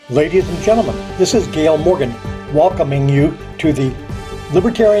Ladies and gentlemen, this is Gail Morgan welcoming you to the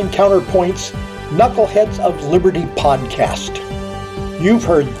Libertarian Counterpoint's Knuckleheads of Liberty podcast. You've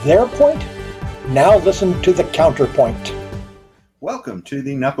heard their point, now listen to the counterpoint. Welcome to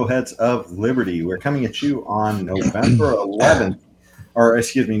the Knuckleheads of Liberty. We're coming at you on November 11th,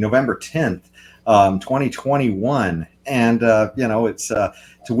 November 10th, 2021. And,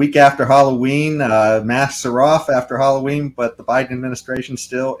 it's a week after Halloween. Masks are off after Halloween, but the Biden administration's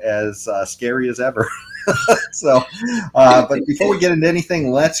still as scary as ever. But before we get into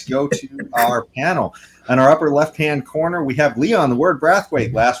anything, let's go to our panel. On our upper left-hand corner, we have Leon, the word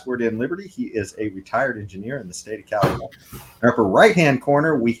Brathwaite, last word in Liberty. He is a retired engineer in the state of California. In our upper right-hand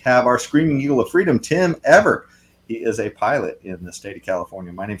corner, we have our screaming eagle of freedom, Tim Ever. He is a pilot in the state of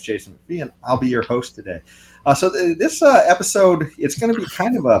California. My name is Jason McPhee, and I'll be your host today. This episode, it's going to be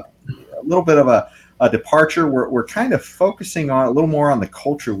kind of a little bit of a departure. We're kind of focusing on a little more on the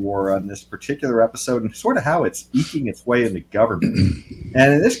culture war on this particular episode and sort of how it's eking its way into government.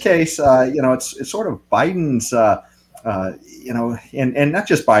 And in this case, it's sort of Biden's, and not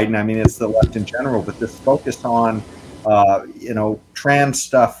just Biden. I mean, it's the left in general, but this focus on, trans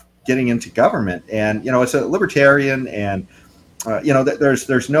stuff getting into government. And, it's a libertarian and,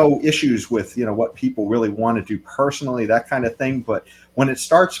 there's no issues with, what people really want to do personally, that kind of thing. But when it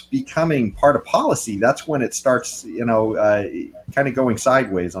starts becoming part of policy, that's when it starts, kind of going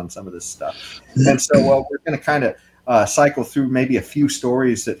sideways on some of this stuff. And so we're going to kind of cycle through maybe a few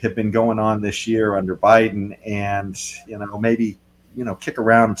stories that have been going on this year under Biden and, maybe, kick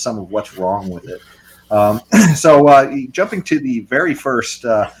around some of what's wrong with it. Jumping to the very first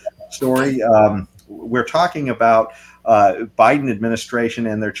story, we're talking about Biden administration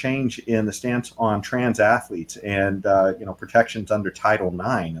and their change in the stance on trans athletes and protections under Title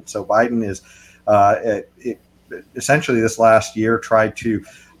IX. And so Biden is essentially this last year tried to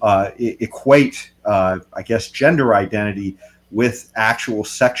equate, gender identity with actual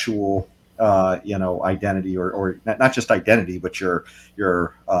sexual identity or not just identity, but your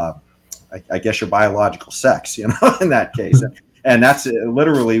biological sex, in that case. And that's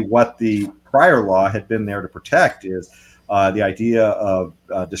literally what the prior law had been there to protect, is the idea of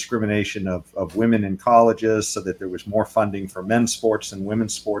discrimination of women in colleges so that there was more funding for men's sports and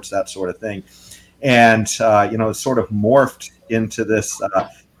women's sports, that sort of thing. And, it's sort of morphed into this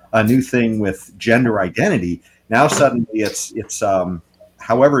a new thing with gender identity. Now suddenly it's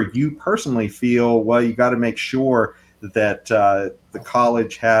however you personally feel, well, you got to make sure that the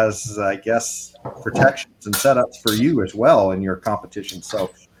college has, protections and setups for you as well in your competition.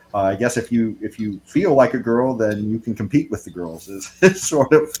 So I guess if you feel like a girl, then you can compete with the girls is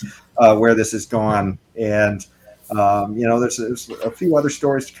sort of where this has gone. And, there's a few other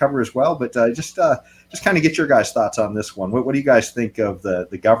stories to cover as well, but just kind of get your guys' thoughts on this one. What do you guys think of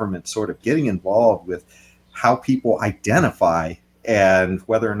the government sort of getting involved with how people identify and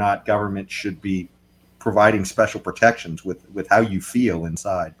whether or not government should be providing special protections with how you feel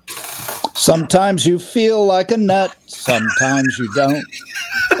inside? Sometimes you feel like a nut. Sometimes you don't.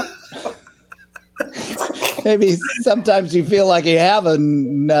 Maybe sometimes you feel like you have a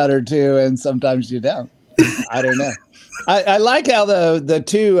nut or two, and sometimes you don't. I don't know. I like how the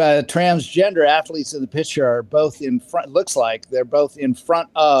two transgender athletes in the picture are both in front. Looks like they're both in front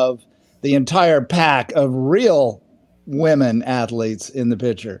of the entire pack of real women athletes in the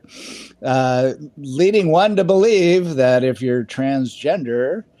picture, leading one to believe that if you're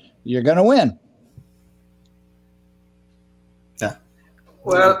transgender, you're going to win. Yeah.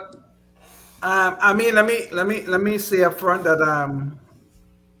 Well, let me say up front that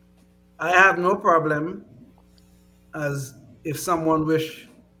I have no problem as if someone wish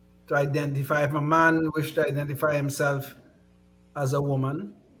to identify, if a man wish to identify himself as a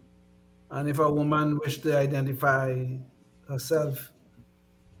woman, and if a woman wish to identify herself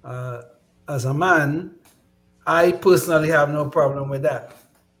as a man, I personally have no problem with that.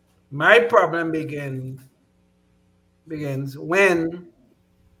 My problem begins when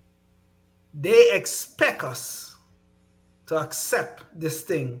they expect us to accept this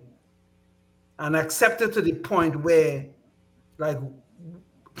thing and accept it to the point where, like,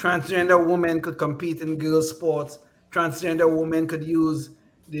 transgender women could compete in girls' sports, transgender women could use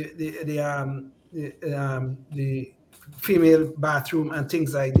the female bathroom and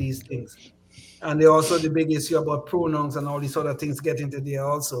things like these things. And they also the big issue about pronouns and all these other things get into there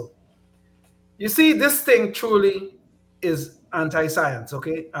also. You see, this thing truly is anti-science,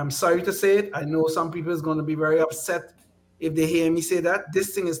 okay? I'm sorry to say it. I know some people is going to be very upset if they hear me say that.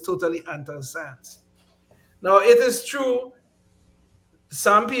 This thing is totally anti-science. Now, it is true,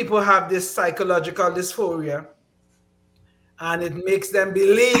 some people have this psychological dysphoria and it makes them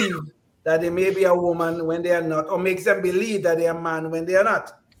believe that they may be a woman when they are not, or makes them believe that they are a man when they are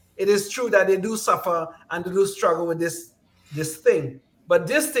not. It is true that they do suffer and they do struggle with this thing, but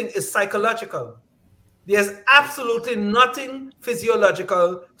this thing is psychological. There's absolutely nothing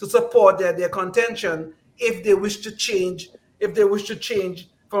physiological to support their contention if they wish to change,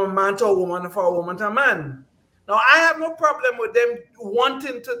 from a man to a woman, or from a woman to a man. Now, I have no problem with them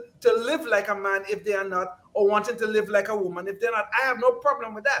wanting to live like a man if they are not, or wanting to live like a woman if they're not. I have no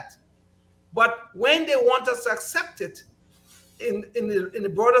problem with that. But when they want us to accept it in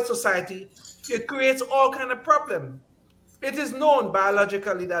the broader society, it creates all kind of problems. It is known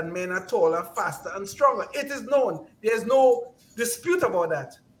biologically that men are taller, faster, and stronger. It is known. There's no dispute about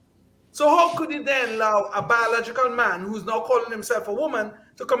that. So how could you then allow a biological man who's now calling himself a woman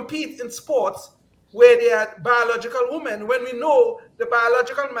to compete in sports where they are biological women, when we know the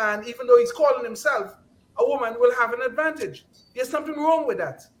biological man, even though he's calling himself a woman, will have an advantage? There's something wrong with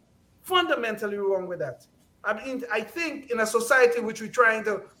that. Fundamentally wrong with that. I mean, I think in a society in which we're trying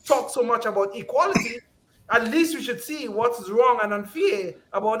to talk so much about equality, at least we should see what's wrong and unfair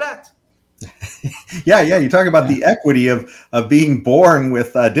about that. Yeah. You talk about the equity of being born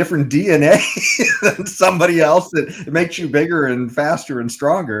with different DNA than somebody else that makes you bigger and faster and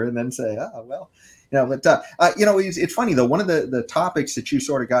stronger, and then say, oh, well, but it's funny though. One of the topics that you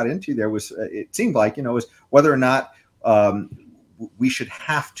sort of got into there was, it seemed like, was whether or not we should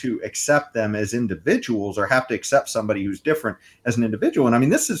have to accept them as individuals, or have to accept somebody who's different as an individual. And I mean,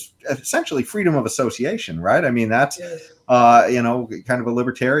 this is essentially freedom of association, right? I mean, that's, kind of a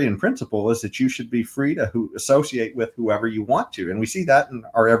libertarian principle, is that you should be free to associate with whoever you want to. And we see that in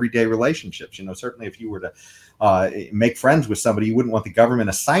our everyday relationships. Certainly if you were to make friends with somebody, you wouldn't want the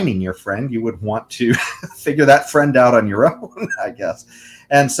government assigning your friend. You would want to figure that friend out on your own, I guess.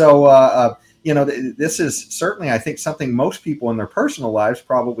 And so, this is certainly, I think, something most people in their personal lives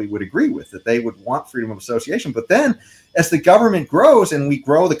probably would agree with, that they would want freedom of association. But then as the government grows and we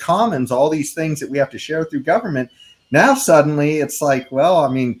grow the commons, all these things that we have to share through government, now suddenly it's like, well, I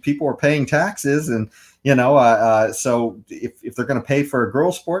mean, people are paying taxes, and, so if they're going to pay for a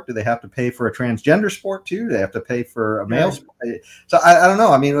girl sport, do they have to pay for a transgender sport too? Do they have to pay for a male sport? So I don't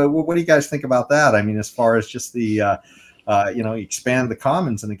know. I mean, what do you guys think about that? I mean, as far as just the, expand the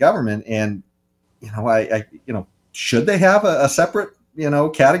commons in the government, and, should they have a separate,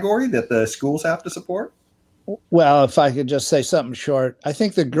 category that the schools have to support? Well, if I could just say something short, I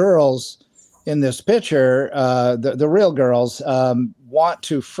think the girls in this picture, the real girls, want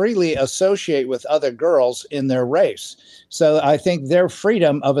to freely associate with other girls in their race. So I think their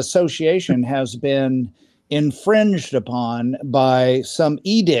freedom of association has been infringed upon by some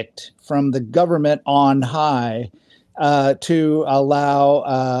edict from the government on high, to allow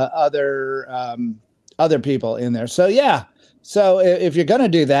other people in there. So so if you're going to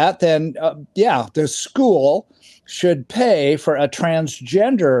do that, then the school should pay for a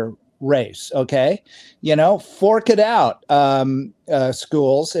transgender race. Okay, fork it out,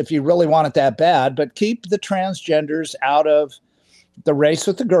 schools, if you really want it that bad, but keep the transgenders out of the race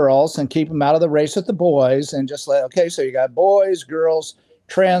with the girls and keep them out of the race with the boys, and just so you got boys, girls,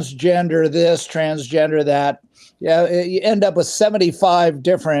 transgender this, transgender that. Yeah, you end up with 75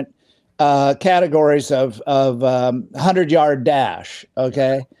 different categories of 100-yard dash.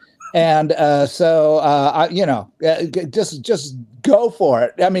 Okay, and just go for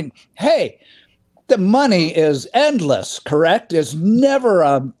it. I mean, hey, the money is endless. Correct? There's never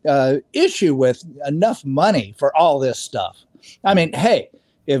a issue with enough money for all this stuff. I mean, hey,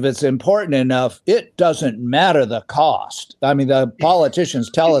 if it's important enough, it doesn't matter the cost. I mean, the politicians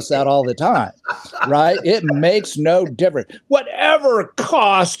tell us that all the time, right? It makes no difference. Whatever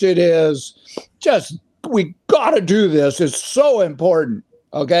cost it is, we got to do this. It's so important.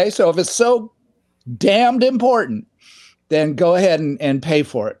 Okay, so if it's so damned important, then go ahead and pay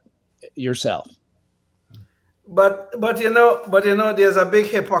for it yourself. But there's a big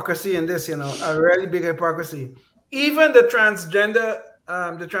hypocrisy in this. A really big hypocrisy. Even the transgender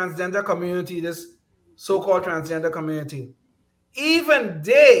community, this so-called transgender community, even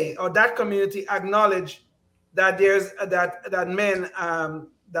they, or that community, acknowledge that there's that men,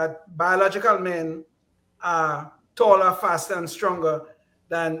 that biological men are taller, faster, and stronger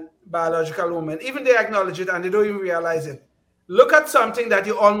than biological women. Even they acknowledge it, and they don't even realize it. Look at something that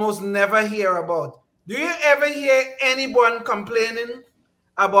you almost never hear about. Do you ever hear anyone complaining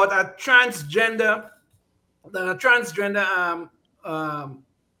about a transgender?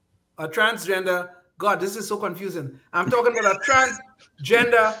 God, this is so confusing. I'm talking about a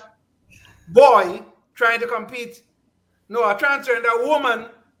transgender boy trying to compete. A transgender woman.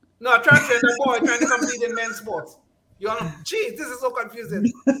 No, a transgender boy trying to compete in men's sports. Geez, this is so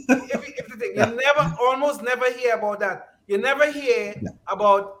confusing. If the thing, you almost never hear about that. You never hear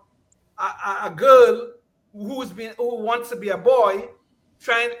about a girl who wants to be a boy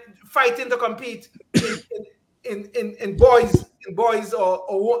fighting to compete in boys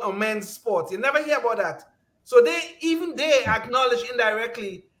or men's sports. You never hear about that. So they acknowledge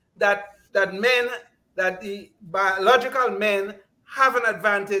indirectly that the biological men have an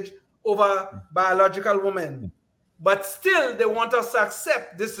advantage over biological women, but still they want us to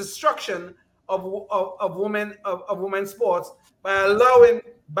accept this destruction of women's sports by allowing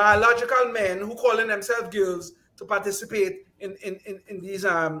biological men who calling themselves girls to participate in these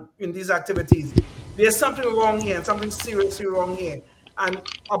activities. There's something wrong here, and something seriously wrong here. And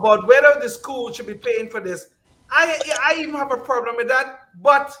about whether the school should be paying for this, I even have a problem with that,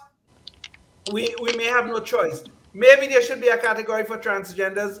 but we may have no choice. Maybe there should be a category for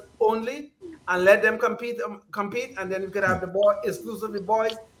transgenders only, and let them compete, and then you could have exclusively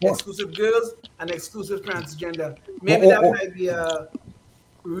boys, exclusive girls, and exclusive transgender. Maybe that might be a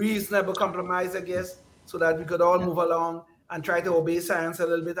reasonable compromise, I guess, so that we could all move along and try to obey science a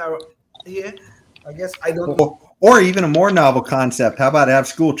little bit here. I guess I don't know. Or even a more novel concept. How about have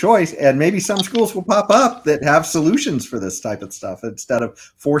school choice? And maybe some schools will pop up that have solutions for this type of stuff instead of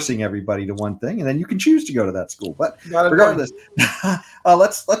forcing everybody to one thing. And then you can choose to go to that school. But regardless,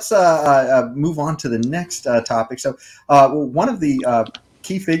 let's move on to the next topic. So one of the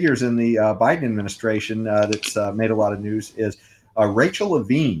key figures in the Biden administration that's made a lot of news is Rachel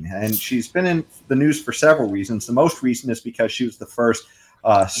Levine. And she's been in the news for several reasons. The most recent is because she was the first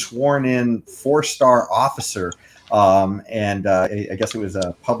sworn-in 4-star officer, and I guess it was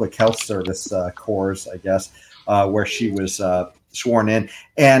a public health service corps, I guess, where she was sworn in.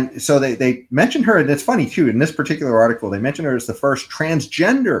 And so they mentioned her, and it's funny too, in this particular article, they mentioned her as the first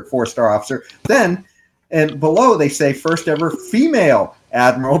transgender 4-star officer. Then, and below, they say first ever female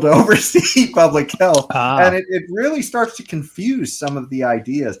admiral to oversee public health. And it really starts to confuse some of the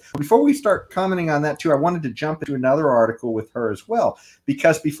ideas. Before we start commenting on that too, I wanted to jump into another article with her as well,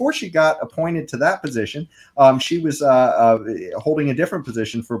 because before she got appointed to that position, she was holding a different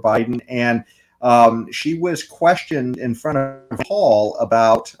position for Biden, and she was questioned in front of Hall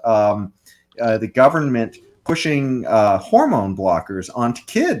about the government pushing hormone blockers onto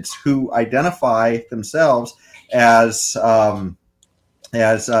kids who identify themselves as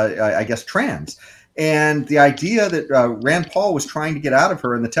I guess trans. And the idea that Rand Paul was trying to get out of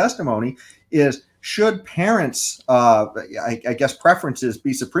her in the testimony is, should parents, I guess preferences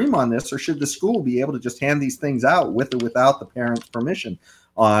be supreme on this, or should the school be able to just hand these things out with or without the parents' permission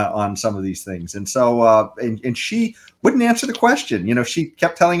on some of these things? And so, and she wouldn't answer the question. You know, she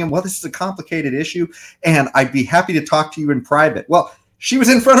kept telling him, well, this is a complicated issue, and I'd be happy to talk to you in private. Well, she was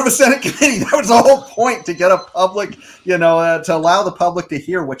in front of a Senate committee. That was the whole point, to get a public, to allow the public to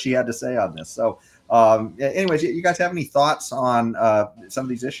hear what she had to say on this. So anyways, you guys have any thoughts on some of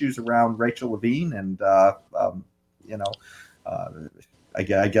these issues around Rachel Levine and, I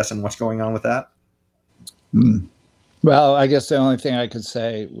guess, and what's going on with that? Well, I guess the only thing I could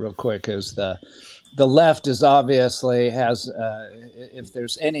say real quick is the left is obviously has, if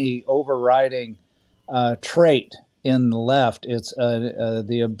there's any overriding trait in the left, it's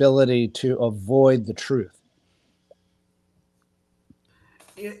the ability to avoid the truth.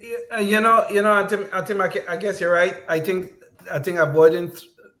 I guess you're right. I think avoiding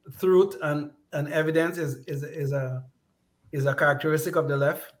truth and evidence is a characteristic of the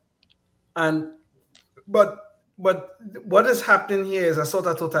left, but what is happening here is a sort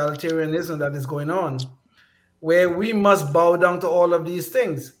of totalitarianism that is going on, where we must bow down to all of these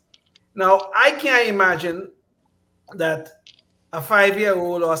things. Now, I can't imagine that a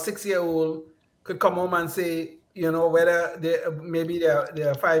 5-year-old or a 6-year-old could come home and say, whether they're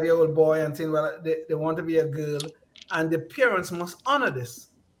a 5-year-old boy and saying, well, they want to be a girl, and the parents must honor this,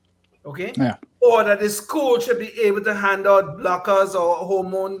 okay? Yeah. Or that the school should be able to hand out blockers or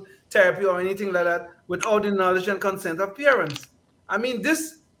hormone therapy or anything like that without the knowledge and consent of parents. I mean,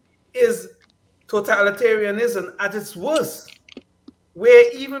 this is totalitarianism at its worst,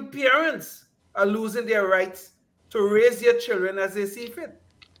 where even parents are losing their rights to raise their children as they see fit.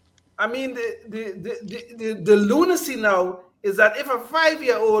 I mean, the lunacy now is that if a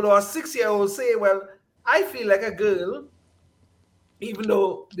 5-year-old or a 6-year-old say, well, I feel like a girl, even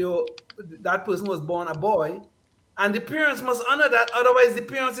though that person was born a boy, and the parents must honor that, otherwise the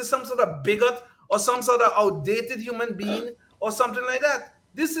parents is some sort of bigot or some sort of outdated human being or something like that.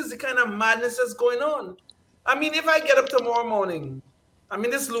 This is the kind of madness that's going on. I mean, if I get up tomorrow morning, I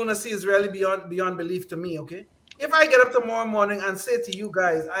mean, this lunacy is really beyond belief to me, okay? If I get up tomorrow morning and say to you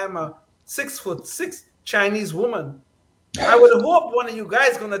guys, I am a 6'6" Chinese woman, I would hope one of you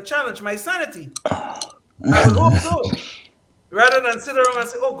guys going to challenge my sanity. I would hope so. Rather than sit around and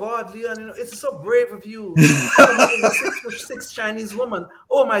say, "Oh God, Leon, it's so brave of you. A 6'6" Chinese woman.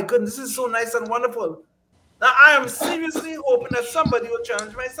 Oh my goodness, this is so nice and wonderful." Now I am seriously hoping that somebody will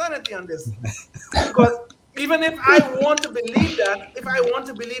challenge my sanity on this, because even if I want to believe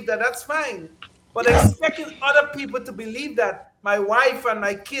that, that's fine. But expecting other people to believe that, my wife and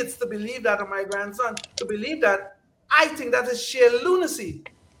my kids to believe that, or my grandson to believe that, I think that is sheer lunacy.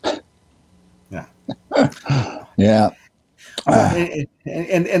 Yeah. Yeah.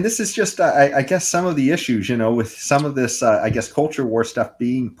 And this is just, I guess, some of the issues, with some of this, I guess, culture war stuff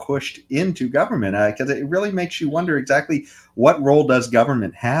being pushed into government, because it really makes you wonder exactly what role does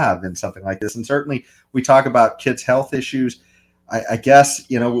government have in something like this. And certainly we talk about kids' health issues. I guess,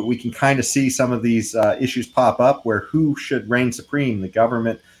 we can kind of see some of these issues pop up where who should reign supreme, the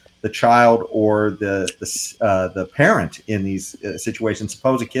government, the child, or the parent in these situations.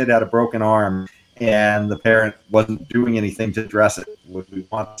 Suppose a kid had a broken arm and the parent wasn't doing anything to address it. Would we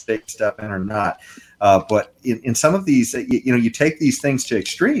want the state to step in or not? But in some of these, you take these things to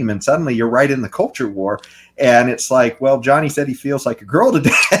extreme, and suddenly you're right in the culture war. And it's like, well, Johnny said he feels like a girl today,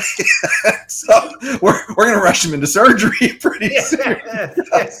 so we're going to rush him into surgery pretty soon.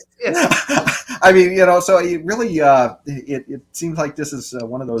 Yes. I mean, so it really it seems like this is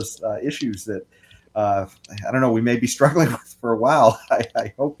one of those issues that I don't know, we may be struggling with for a while.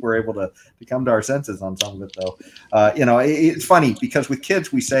 I hope we're able to come to our senses on some of it, though. It's funny because with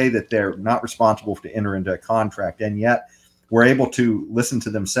kids, we say that they're not responsible to enter into a contract, and yet we're able to listen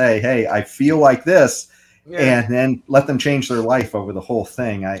to them say, "Hey, I feel like this," and then let them change their life over the whole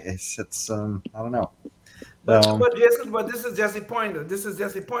thing. I don't know. But this is just the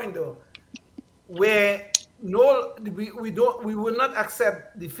point, though. Where we will not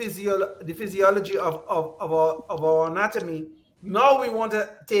accept the physiology of our anatomy. Now we want to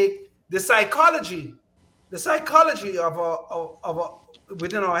take the psychology of our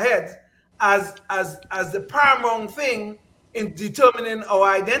within our heads as the paramount thing in determining our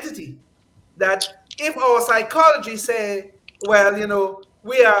identity. That if our psychology say, well,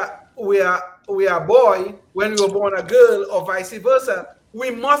 we are boy when we were born a girl, or vice versa,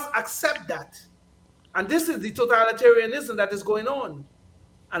 we must accept that. And this is the totalitarianism that is going on.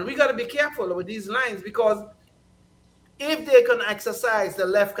 And we got to be careful with these lines, because if they can exercise, the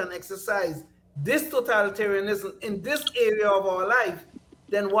left can exercise this totalitarianism in this area of our life,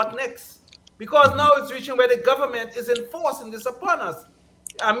 then what next? Because now it's reaching where the government is enforcing this upon us.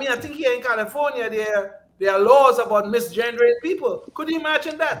 I mean, I think here in California, there are laws about misgendering people. Could you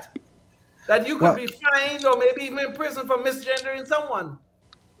imagine that? That you could be fined or maybe even in prison for misgendering someone.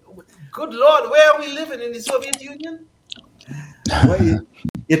 Good Lord, where are we living, in the Soviet Union? Well,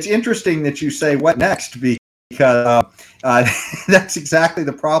 it's interesting that you say what next, because that's exactly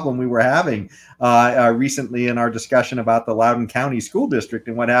the problem we were having recently in our discussion about the Loudoun County School District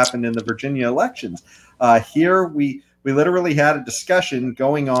and what happened in the Virginia elections. Here we literally had a discussion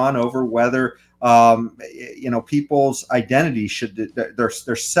going on over whether people's identity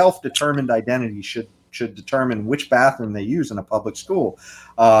their self-determined identity should determine which bathroom they use in a public school.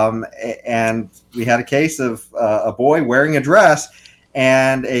 And we had a case of a boy wearing a dress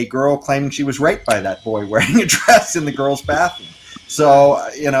and a girl claiming she was raped by that boy wearing a dress in the girl's bathroom. So,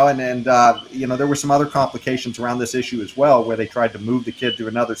 there were some other complications around this issue as well, where they tried to move the kid to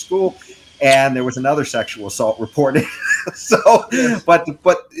another school and there was another sexual assault reported. But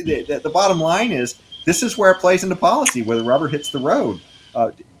the bottom line is, this is where it plays into policy, where the rubber hits the road.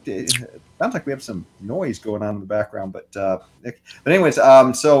 Sounds like we have some noise going on in the background, but anyways,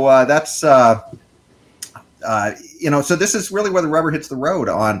 so that's so this is really where the rubber hits the road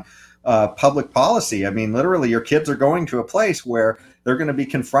on public policy. I mean, literally, your kids are going to a place where they're going to be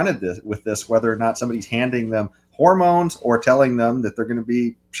confronted with this, whether or not somebody's handing them hormones or telling them that they're going to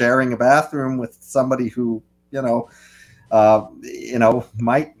be sharing a bathroom with somebody who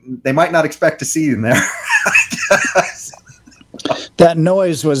might not expect to see in there. That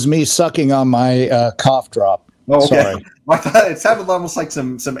noise was me sucking on my cough drop. Oh, okay. Sorry. I thought it sounded almost like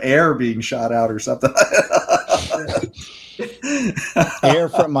some air being shot out or something. Air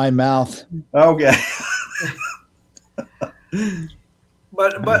from my mouth. Okay.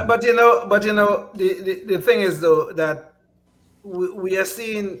 But the thing is, though, that we are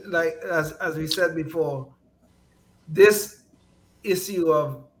seeing, like as we said before, this issue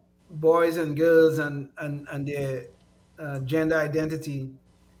of boys and girls and their gender identity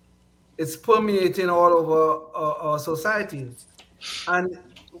is permeating all over our society. And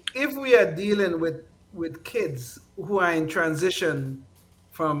if we are dealing with kids who are in transition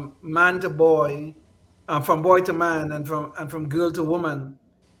from man to boy, from boy to man and from girl to woman,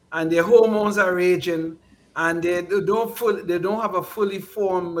 and their hormones are raging, and they don't have a fully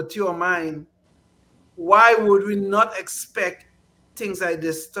formed, mature mind. Why would we not expect things like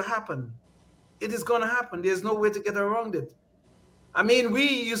this to happen? It is going to happen. There's no way to get around it. I mean, we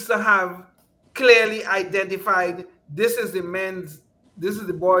used to have clearly identified, this is the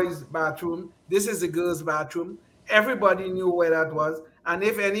boys' bathroom, this is the girls' bathroom. Everybody knew where that was. And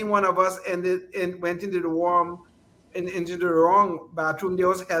if any one of us went into the wrong bathroom, there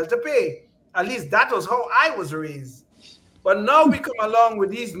was hell to pay. At least that was how I was raised. But now we come along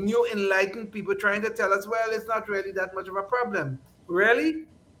with these new enlightened people trying to tell us, well, it's not really that much of a problem. Really?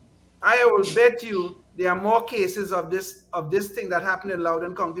 I will bet you there are more cases of this thing that happened in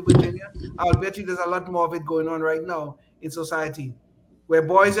Loudoun County, Virginia. I'll bet you there's a lot more of it going on right now in society, where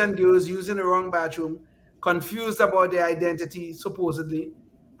boys and girls using the wrong bathroom, confused about their identity, supposedly,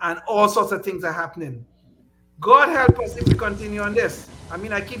 and all sorts of things are happening. God help us if we continue on this. I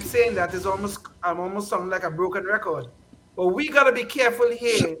mean, I keep saying that I'm almost sounding like a broken record. But we got to be careful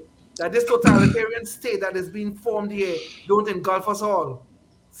here that this totalitarian state that is being formed here don't engulf us all.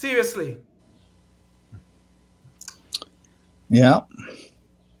 Seriously. Yeah.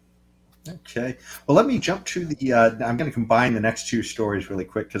 Okay. Well, let me jump to the. I'm going to combine the next two stories really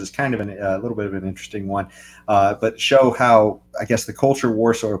quick because it's kind of a little bit of an interesting one, but show how I guess the culture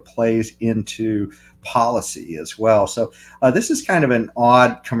war sort of plays into policy as well. So this is kind of an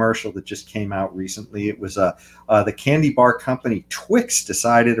odd commercial that just came out recently. It was the candy bar company Twix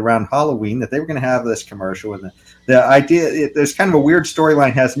decided around Halloween that they were going to have this commercial, and the idea there's kind of a weird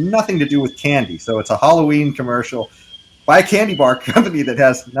storyline, has nothing to do with candy. So it's a Halloween commercial by a candy bar company that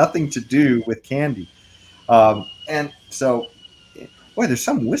has nothing to do with candy. And so, boy, there's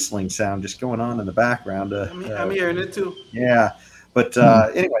some whistling sound just going on in the background. I'm hearing it too. Yeah. But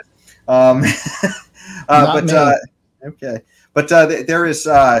anyways, okay. But there is,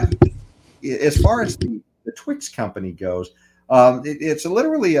 as far as the Twix company goes, it's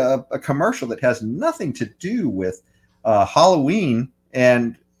literally a commercial that has nothing to do with Halloween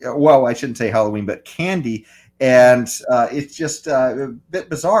and, well, I shouldn't say Halloween, but candy. And it's just a bit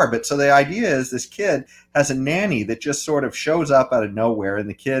bizarre. But so the idea is this kid has a nanny that just sort of shows up out of nowhere, and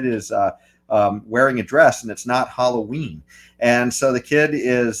the kid is wearing a dress, and it's not Halloween. And so the kid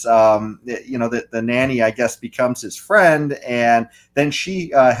is, the nanny, I guess, becomes his friend, and then she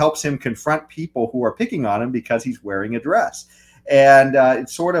helps him confront people who are picking on him because he's wearing a dress. And it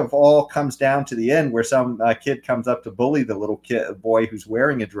sort of all comes down to the end where some kid comes up to bully the little boy who's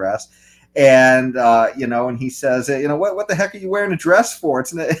wearing a dress. And, and he says, what the heck are you wearing a dress for?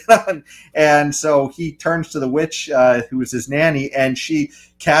 And so he turns to the witch, who is his nanny, and she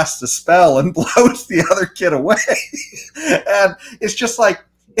casts a spell and blows the other kid away. And it's just like,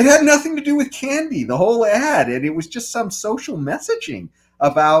 it had nothing to do with candy, the whole ad. And it was just some social messaging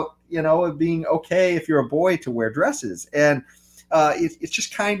about, it being okay if you're a boy to wear dresses. And it's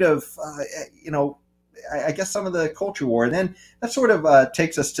just kind of, I guess some of the culture war. And then that sort of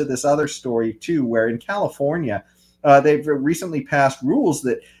takes us to this other story too, where in California, they've recently passed rules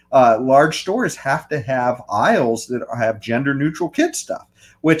that large stores have to have aisles that have gender neutral kid stuff,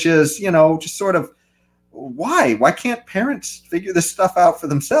 which is, just sort of, why can't parents figure this stuff out for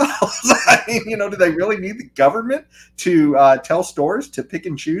themselves? I mean, do they really need the government to tell stores to pick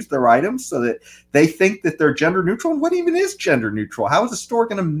and choose their items so that they think that they're gender neutral? And what even is gender neutral? How is a store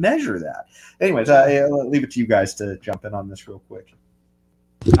going to measure that? Anyways, I'll leave it to you guys to jump in on this real quick.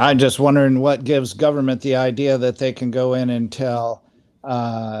 I'm just wondering what gives government the idea that they can go in and tell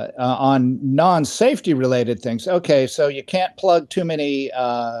on non-safety related things. Okay, so you can't plug too many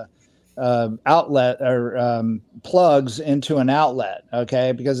outlet or plugs into an outlet,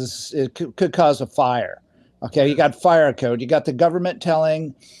 okay, because it could cause a fire. Okay, you got fire code. You got the government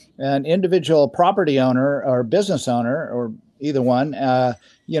telling an individual property owner or business owner or either one,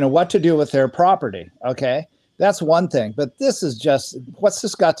 what to do with their property. Okay, that's one thing. But this is just, what's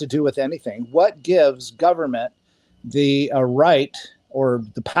this got to do with anything? What gives government the right or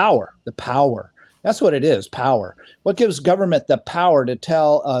the power? The power. That's what it is, power. What gives government the power to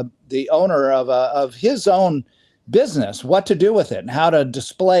tell the owner of his own business what to do with it and how to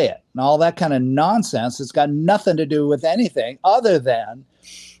display it and all that kind of nonsense? It's got nothing to do with anything other than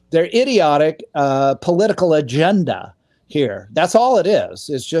their idiotic political agenda here. That's all it is.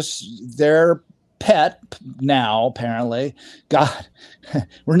 It's just their pet now, apparently. God,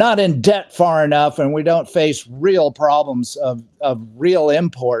 we're not in debt far enough, and we don't face real problems of real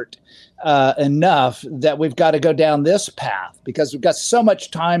import enough that we've got to go down this path because we've got so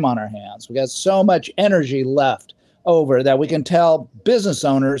much time on our hands. We've got so much energy left over that we can tell business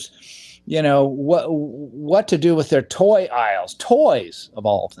owners, what to do with their toy aisles, toys of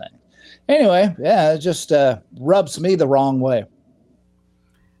all things. Anyway, yeah, it just rubs me the wrong way.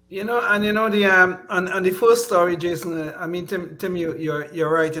 The on the first story, Jason. I mean, Tim, you're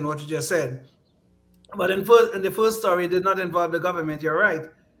right in what you just said. But in the first story, it did not involve the government. You're right,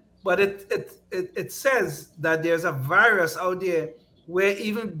 but it says that there's a virus out there where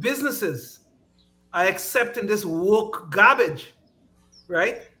even businesses are accepting this woke garbage,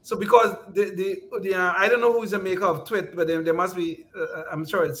 right? So because the I don't know who is the maker of Twit, but there must be, I'm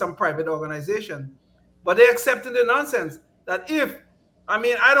sure it's some private organization, but they're accepting the nonsense that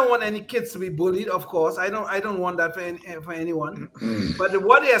I don't want any kids to be bullied, of course. I don't want that for anyone. But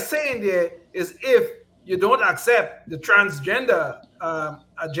what they are saying there is, if you don't accept the transgender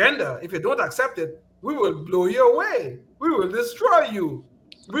agenda, if you don't accept it, we will blow you away. We will destroy you.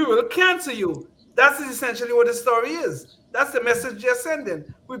 We will cancel you. That's essentially what the story is. That's the message they're sending.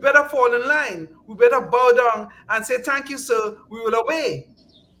 We better fall in line. We better bow down and say, thank you, sir. We will obey.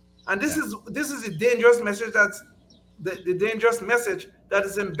 And this is a dangerous message. That's the dangerous message that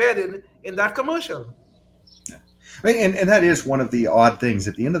is embedded in that commercial. Yeah. And that is one of the odd things.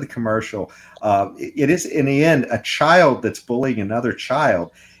 At the end of the commercial, it is, in the end, a child that's bullying another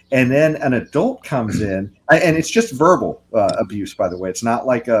child. And then an adult comes in, and it's just verbal abuse, by the way. It's not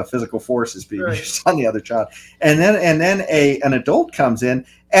like physical force is being used on the other child. And then an adult comes in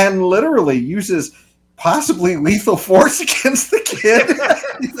and literally uses possibly lethal force against the kid.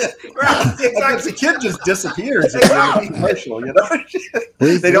 Right, exactly. The kid just disappears in the commercial,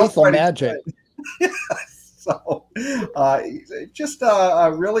 They don't lethal magic. So just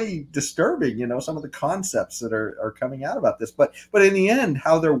really disturbing, some of the concepts that are coming out about this. But in the end,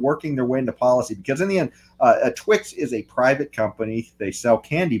 how they're working their way into policy, because in the end, Twix is a private company. They sell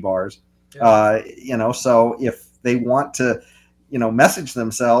candy bars, so if they want to, message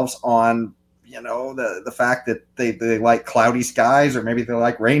themselves on, the fact that they like cloudy skies, or maybe they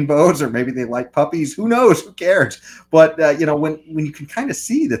like rainbows, or maybe they like puppies, who knows, who cares? But, when you can kind of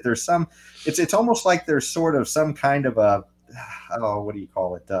see that there's some, it's almost like there's sort of some kind of what do you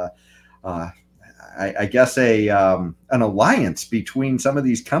call it? I guess an alliance between some of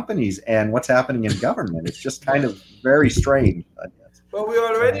these companies and what's happening in government. It's just kind of very strange, I guess. But we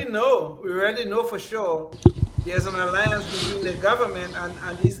already know for sure there's an alliance between the government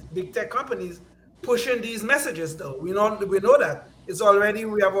and these big tech companies pushing these messages, though. We know that.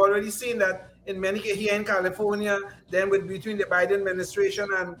 We have already seen that in many here in California, then between the Biden administration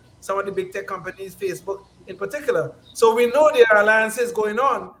and some of the big tech companies, Facebook in particular. So we know there are alliances going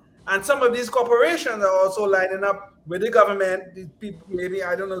on, and some of these corporations are also lining up with the government. These people, maybe,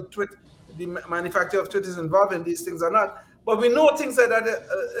 I don't know, the manufacturer of Twitter is involved in these things or not, but we know things like that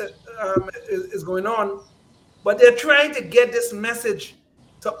is going on. But they're trying to get this message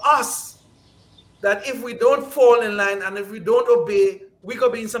to us that if we don't fall in line and if we don't obey, we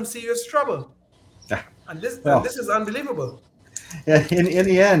could be in some serious trouble. And this is unbelievable. Yeah, in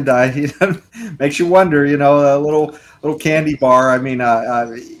the end, it makes you wonder. A little candy bar. I mean,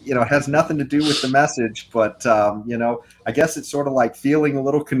 it has nothing to do with the message, but I guess it's sort of like feeling a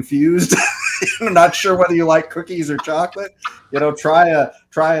little confused. Not sure whether you like cookies or chocolate. Try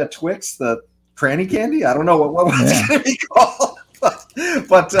a Twix, the tranny candy. I don't know what it's going to be called.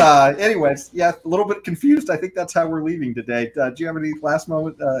 But anyways, yeah, a little bit confused. I think that's how we're leaving today. Do you have any last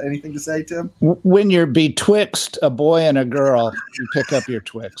moment, anything to say, Tim? When you're betwixt a boy and a girl, you pick up your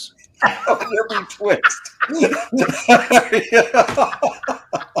Twix. You're betwixt.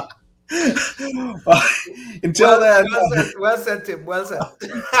 Until then. Well said, Tim. Well said.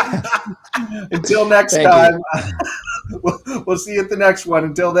 Until next time. We'll see you at the next one.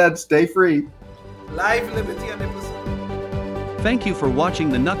 Until then, stay free. Life, liberty, and episode. Thank you for watching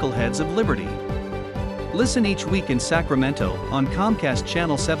the Knuckleheads of Liberty. Listen each week in Sacramento on Comcast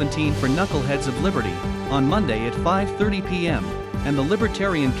Channel 17 for Knuckleheads of Liberty on Monday at 5:30 p.m. and the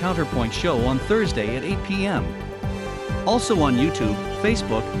Libertarian Counterpoint Show on Thursday at 8 p.m. Also on YouTube,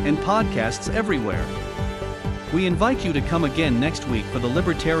 Facebook, and podcasts everywhere. We invite you to come again next week for the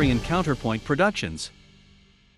Libertarian Counterpoint Productions.